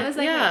Elephant. Yeah, it was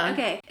like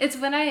okay. It's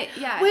when Wait,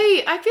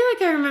 I feel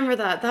like I remember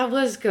that. That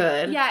was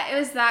good. Yeah, it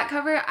was that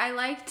cover. I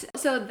liked.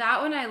 So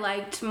that one I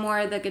liked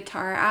more the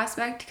guitar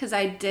aspect because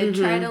I did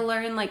try to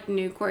learn like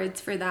new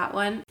chords for that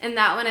one, and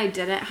that one I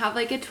didn't have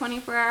like a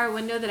 24-hour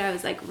window that I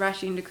was like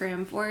rushing to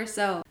cram for.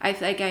 So I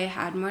feel like I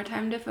had more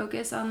time to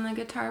focus on the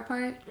guitar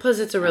part. Plus,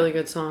 it's a really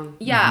good song.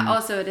 Yeah.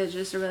 Also, it is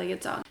just a really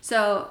good song.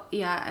 So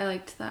yeah, I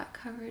liked that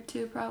cover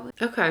too, probably.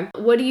 Okay.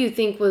 What do you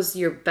think was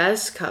your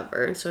best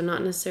cover? So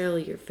not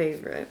necessarily your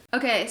favorite.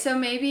 Okay, so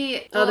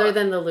maybe other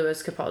than the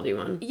Lewis Capaldi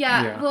one.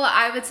 Yeah, well,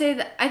 I would say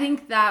that I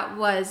think that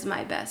was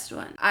my best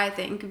one. I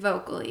think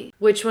vocally.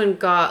 Which one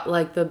got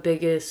like the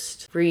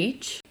biggest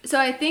reach? So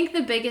I think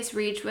the biggest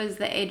reach was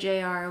the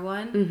AJR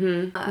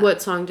one.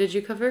 What song did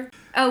you cover?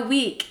 A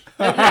Week.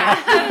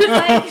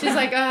 Yeah. She's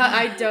like,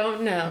 I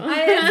don't know.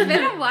 It's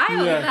been a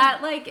while. That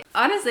like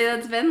honestly,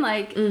 that's been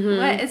like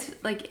what? It's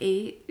like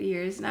 8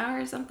 years now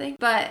or something.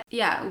 But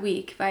yeah,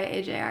 Week by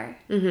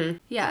AJR.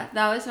 Yeah,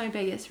 that was my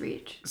biggest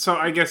reach. So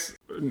I guess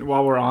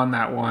while we're on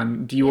that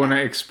one, do you want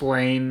to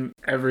explain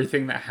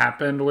everything that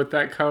happened with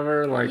that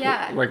cover? Like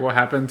what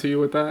happened to you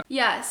with that?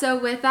 Yeah. So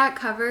with that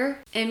cover,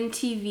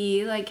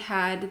 MTV like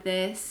had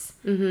this.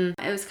 It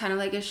was kind of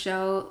like a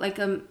show, like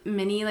a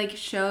mini like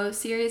show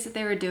series that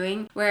they were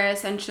doing, where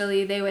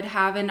essentially they would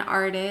have an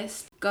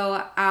artist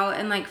go out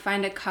and like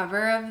find a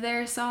cover of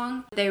their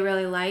song they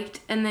really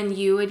liked, and then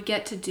you would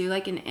get to do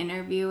like an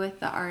interview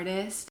with the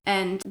artist,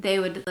 and they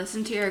would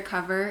listen to your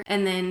cover,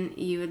 and then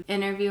you would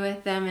interview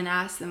with them and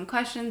ask them questions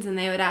questions, and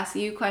they would ask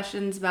you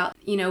questions about,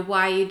 you know,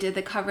 why you did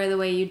the cover the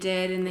way you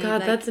did, and they God,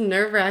 like, that's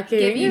nerve-wracking.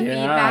 give you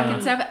feedback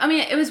and stuff. I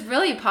mean, it was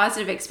really a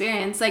positive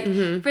experience. Like,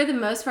 for the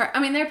most part, I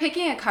mean, they're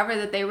picking a cover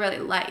that they really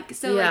like.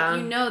 So, like,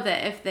 you know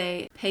that if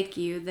they pick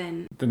you,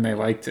 then they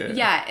liked it.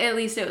 Yeah, at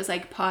least it was,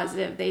 like,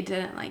 positive. They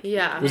didn't, like...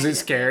 Was it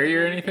scary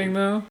or anything,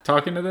 though,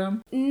 talking to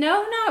them?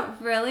 No,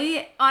 not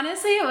really.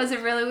 Honestly, it was a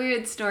really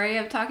weird story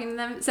of talking to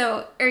them.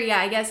 So,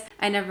 I guess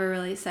I never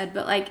really said,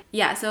 but, like,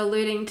 yeah, so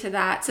alluding to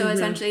that. So,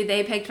 essentially,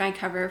 they picked my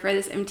cover for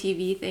this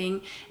MTV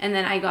thing, and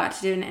then I got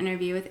to do an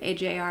interview with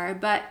AJR.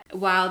 But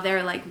while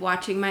they're, like,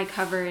 watching my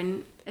cover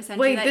and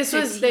essentially...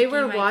 Wait, they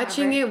were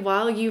watching it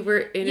while you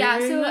were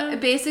interviewing them?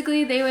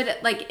 Basically, they would,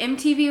 like,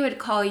 MTV would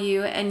call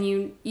you, and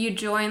you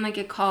join, like,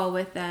 a call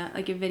with them,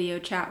 like, a video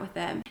chat with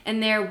them,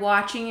 and they're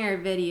watching your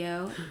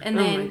video, and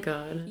then... Oh, my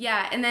God.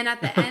 Yeah, and then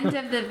at the end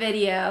of the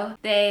video,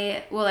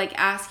 they will, like,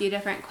 ask you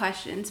different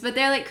questions, but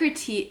they're, like,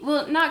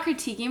 not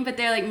critiquing, but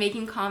they're, like,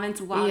 making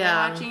comments while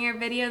they're watching your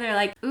video. They're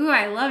like, ooh,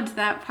 I loved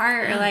that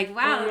part, or, like,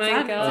 wow,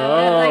 that's so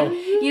good. Like,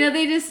 you know,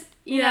 they just...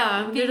 You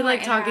know, they're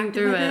like talking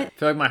through it. I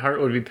feel like my heart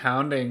would be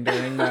pounding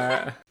during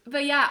that.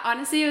 But yeah,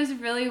 honestly, it was a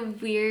really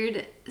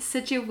weird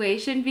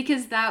situation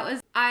because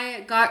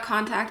I got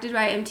contacted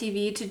by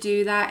MTV to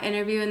do that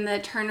interview, and the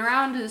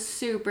turnaround was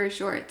super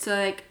short. So,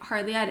 like,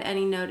 hardly had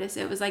any notice.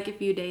 It was like a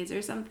few days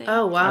or something.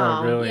 Oh,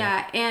 wow. Oh, really?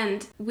 Yeah,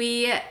 and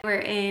we were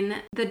in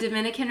the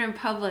Dominican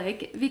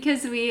Republic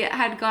because we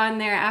had gone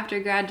there after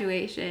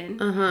graduation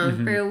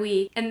for a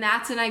week. And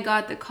that's when I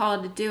got the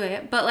call to do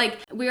it. But, like,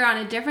 we were on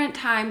a different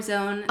time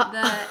zone.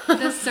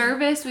 The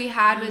service we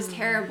had was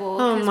terrible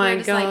because we were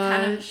just, like,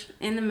 kind of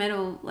in the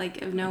middle,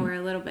 like, of nowhere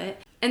a little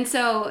bit. And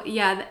so,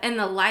 yeah, and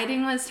the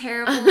lighting was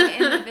terrible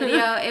in the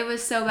video. It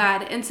was so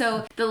bad. And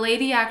so the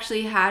lady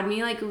actually had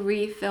me, like,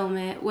 refilm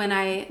it when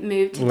I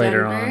moved to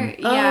Later Denver. on.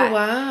 Yeah, oh,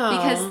 wow.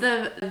 because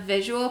the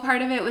visual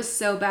part of it was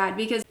so bad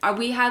because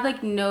we had,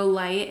 like, no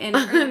light. And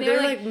they were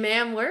like,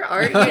 ma'am, where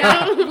are you?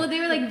 Yeah, well, they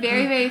were, like,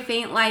 very, very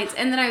faint lights.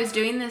 And then I was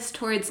doing this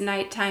towards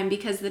nighttime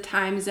because the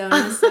time zone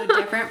was so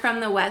different from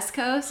the West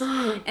Coast.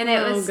 And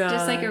it was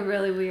just, like, a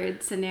really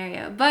weird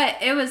scenario. But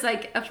it was,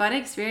 like, a fun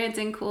experience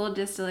and cool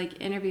just to, like,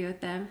 interview with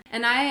them.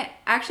 And I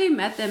actually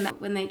met them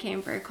when they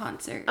came for a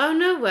concert. Oh,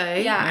 no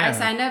way. Yeah, Yeah. I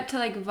signed up to,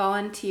 like,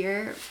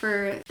 volunteer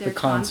for their The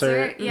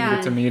concert. Yeah. You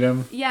get to meet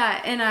them. Yeah,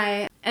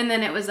 and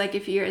then it was, like, a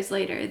few years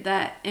later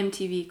that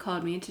MTV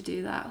called me to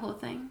do that whole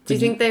thing. Do you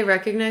think they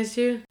recognized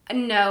you?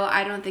 No,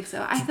 I don't think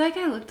so. I feel like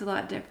I looked a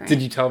lot different.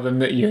 Did you tell them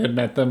that you had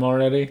met them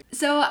already?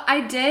 So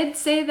I did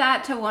say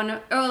that to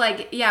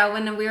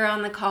when we were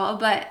on the call,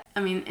 but I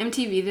mean,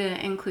 MTV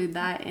didn't include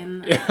that in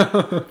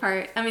the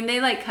part. I mean,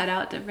 they, like, cut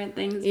out different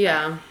things.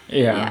 Yeah.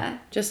 Yeah.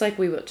 Just like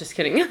we will. Just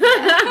kidding.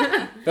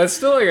 That's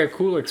still, like, a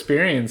cool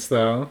experience,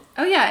 though.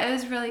 Oh, yeah, it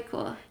was really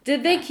cool. Do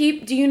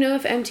you know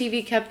if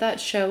MTV kept that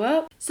show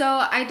up? So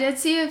I did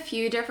see a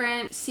few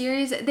different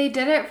series. They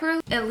did it for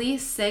at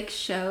least 6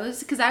 shows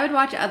because I would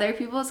watch other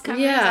people's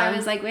covers. Yeah. I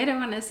was like, wait, I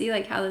want to see,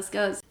 like, how this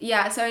goes.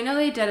 Yeah, so I know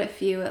they did a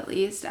few at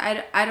least.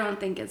 I don't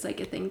think it's, like,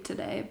 a thing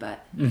today,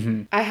 but...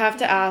 Mm-hmm. I have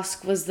to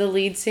ask, was the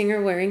lead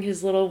singer wearing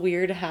his little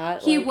weird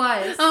hat? He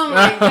was. Oh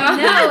my God.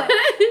 No,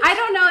 I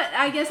don't know.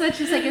 I guess that's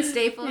just, like, a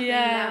staple thing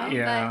now.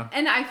 Yeah.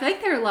 And I feel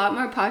like they're a lot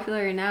more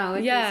popular now,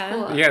 which is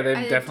cool. Yeah, they've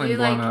I definitely do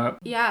blown like, up.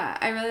 Yeah,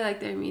 I really like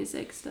their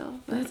music still.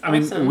 But. I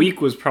mean, Awesome.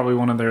 Weak was probably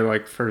one of their,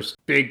 like, first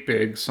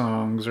big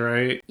songs,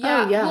 right?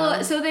 Yeah, Oh, yeah.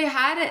 well, so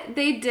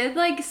they did,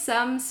 like,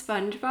 some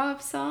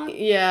SpongeBob songs.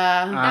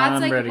 Yeah. That's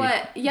I'm like ready.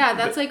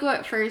 that's like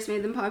what first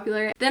made them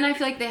popular. Then I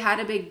feel like they had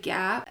a big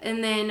gap,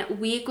 and then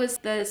Weak was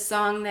the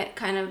song that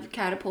kind of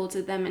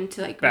catapulted them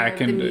into, like, Back more of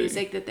the into-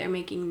 music that they're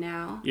making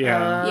now.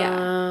 Yeah.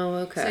 Oh,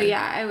 okay. So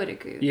yeah, I would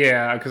agree.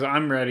 Yeah, because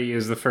I'm Ready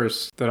is the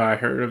first that I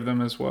heard of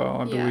them as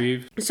well, I Yeah.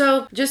 believe.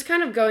 So, just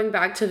kind of going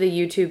back to the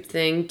YouTube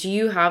thing, do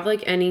you have,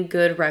 like, any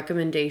good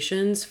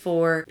recommendations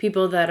for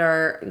people that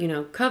are, you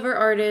know, cover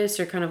artists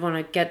or kind of want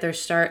to get their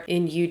start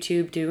in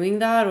YouTube doing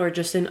that, or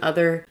just in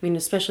other, I mean,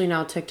 especially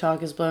now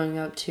TikTok is blowing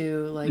up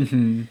too, like,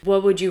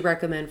 what would you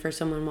recommend for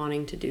someone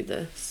wanting to do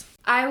this?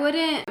 I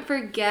wouldn't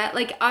forget,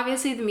 like,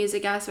 obviously the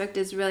music aspect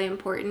is really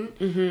important,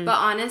 but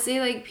honestly,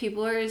 like,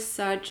 people are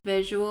such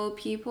visual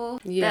people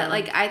that,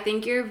 like, I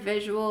think your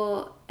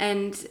visual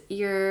and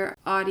your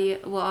audio,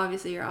 well,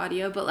 obviously your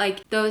audio, but,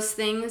 like, those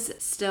things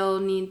still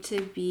need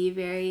to be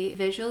very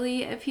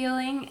visually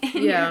appealing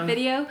in your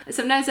video.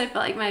 Sometimes I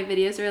felt like my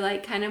videos were,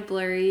 like, kind of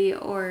blurry,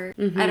 or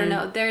I don't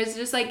know, there's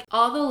just, like,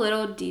 all the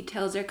little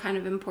details are kind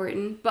of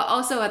important, but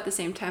also at the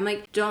same time,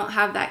 like, don't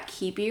have that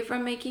keep you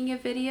from making a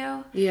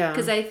video. Yeah.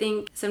 Because I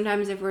think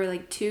sometimes if we're,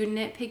 like, too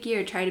nitpicky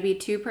or try to be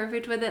too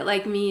perfect with it,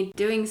 like me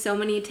doing so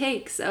many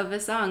takes of a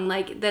song,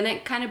 like, then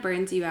it kind of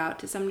burns you out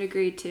to some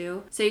degree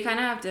too. So you kind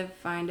of have to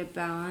find a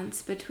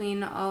balance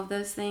between all of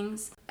those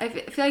things. I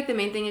feel like the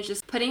main thing is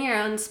just putting your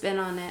own spin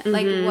on it.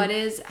 Like,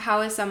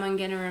 how is someone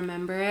gonna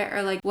remember it?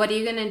 Or, like, what are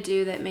you gonna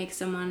do that makes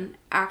someone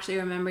actually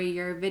remember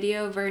your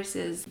video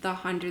versus the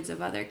hundreds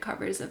of other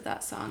covers of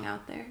that song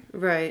out there.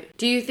 Right.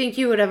 Do you think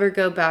you would ever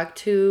go back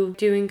to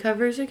doing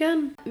covers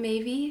again?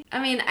 Maybe.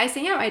 I mean, I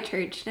sing at my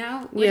church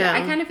now, which Yeah.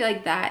 I kind of feel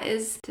like that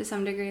is, to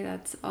some degree,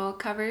 that's all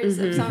covers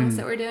of songs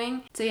that we're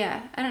doing. So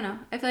yeah, I don't know.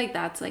 I feel like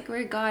that's like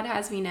where God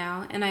has me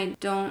now, and I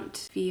don't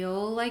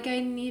feel like I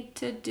need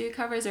to do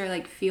covers or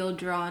like feel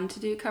drawn to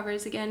do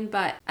covers again.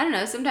 But I don't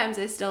know, sometimes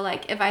I still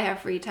like, if I have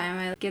free time,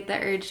 I get the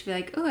urge to be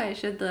like, oh, I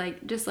should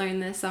like just learn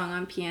this song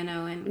on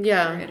piano and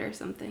cover it or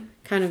something.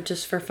 Kind of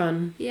just for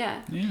fun.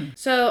 Yeah.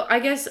 So I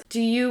guess, do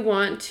you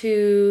want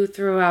to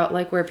throw out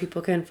like where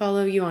people can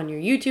follow you on your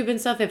YouTube and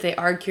stuff if they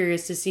are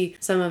curious to see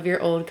some of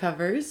your old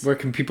covers? Where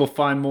can people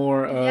find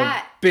more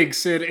of Big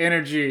Sid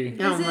energy?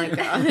 Oh my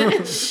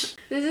gosh.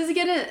 This is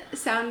gonna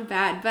sound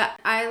bad, but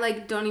I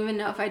like don't even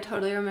know if I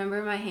totally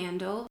remember my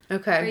handle for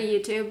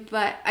YouTube,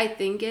 but I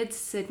think it's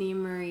Sydney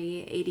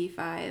Marie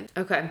 85.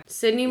 Okay.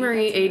 Sydney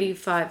Marie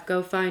 85.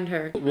 Go find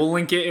her. We'll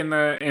link it in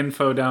the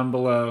info down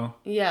below.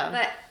 Yeah.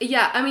 But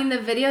yeah, I mean, the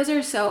videos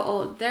are so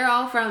old. They're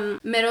all from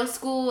middle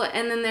school,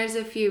 and then there's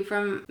a few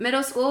from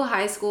middle school,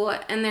 high school,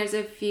 and there's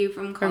a few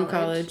from college. From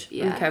college.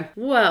 Yeah. Okay.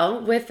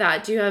 Well, with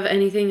that, do you have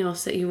anything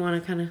else that you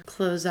want to kind of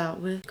close out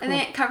with? I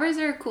think covers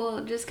are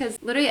cool just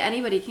because literally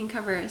anybody can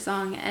cover a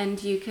song,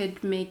 and you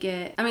could make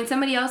it. I mean,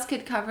 somebody else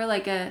could cover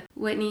like a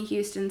Whitney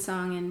Houston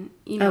song, and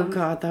you know. Oh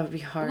God, that would be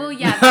hard. Well,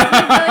 yeah, that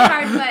would be really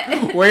hard,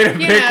 but. Way to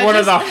pick one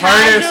of the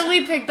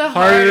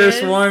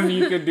hardest one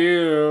you could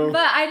do.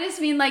 But I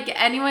just mean like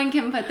anyone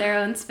can put their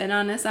own spin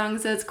on a song,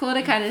 so it's cool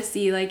to kind of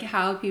see like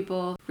how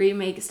people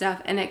remake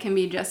stuff, and it can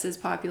be just as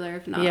popular,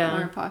 if not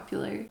more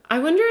popular. I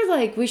wonder,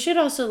 like, we should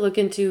also look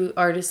into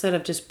artists that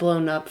have just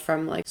blown up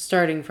from like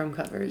starting from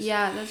covers.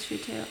 Yeah, that's true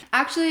too.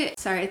 Actually,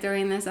 sorry,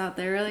 throwing this out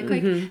there really quick.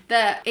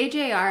 The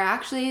AJR,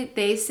 actually,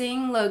 they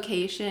sing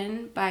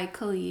Location by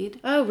Khalid.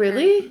 Oh,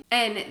 really?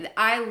 And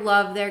I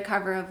love their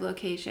cover of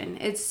Location.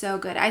 It's so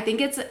good. I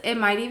think it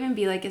might even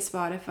be like a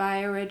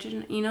Spotify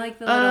original, you know, like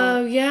the little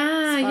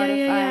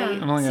Spotify I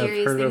don't think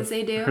series I've things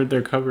they do. heard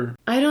their cover.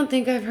 I don't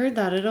think I've heard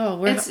that at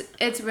all.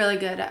 It's really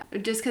good.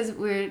 Just because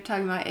we're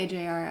talking about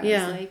AJR, I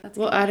was like, that's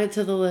we'll good. add it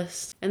to the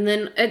list. And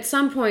then at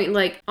some point,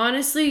 like,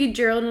 honestly,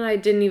 Gerald and I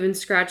didn't even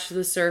scratch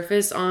the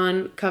surface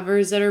on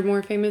covers that are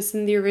more famous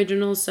than the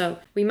originals, so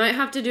we might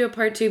have to do a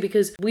part 2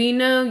 because we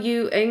know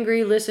you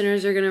angry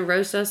listeners are gonna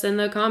roast us in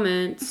the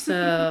comments,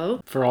 so...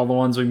 For all the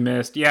ones we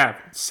missed,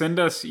 send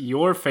us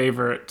your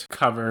favorite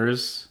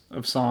covers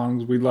of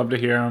songs. We'd love to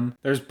hear them.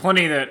 There's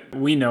plenty that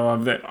we know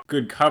of that are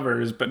good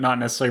covers, but not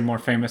necessarily more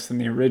famous than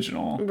the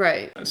original.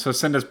 Right. So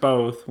send us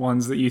both,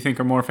 ones that you think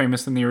are more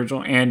famous than the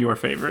original and your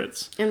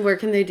favorites. And where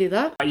can they do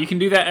that? You can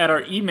do that at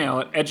our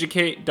email at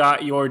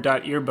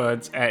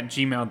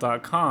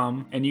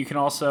educate.your.earbuds@gmail.com. And you can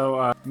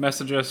also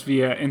message us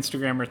via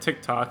Instagram or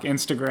TikTok.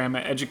 Instagram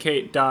at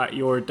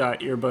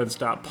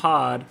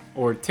educate.your.earbuds.pod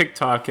or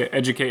TikTok at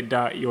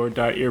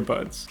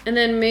educate.your.earbuds. And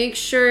then make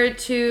sure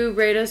to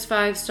rate us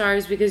 5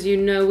 stars because you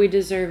know we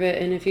deserve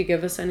it, and if you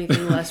give us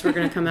anything less, we're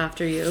gonna come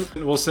after you.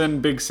 We'll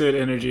send Big Sid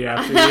energy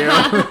after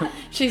you.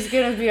 She's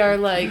gonna be our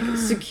like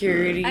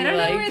security. I don't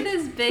know where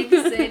this Big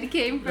Sid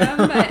came from,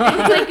 but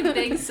it's like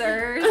Big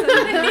Sir or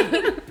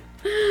something.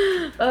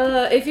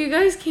 If you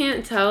guys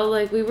can't tell,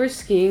 like, we were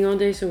skiing all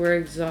day, so we're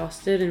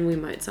exhausted and we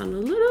might sound a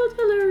little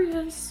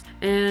delirious.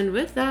 And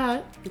with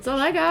that, that's all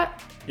I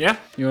got. Yeah,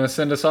 you want to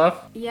send us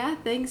off? Yeah,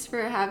 thanks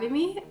for having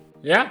me.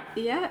 Yeah.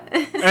 Yeah.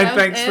 And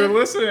thanks for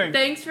listening.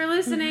 Thanks for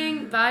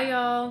listening. Bye,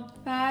 y'all.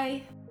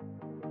 Bye.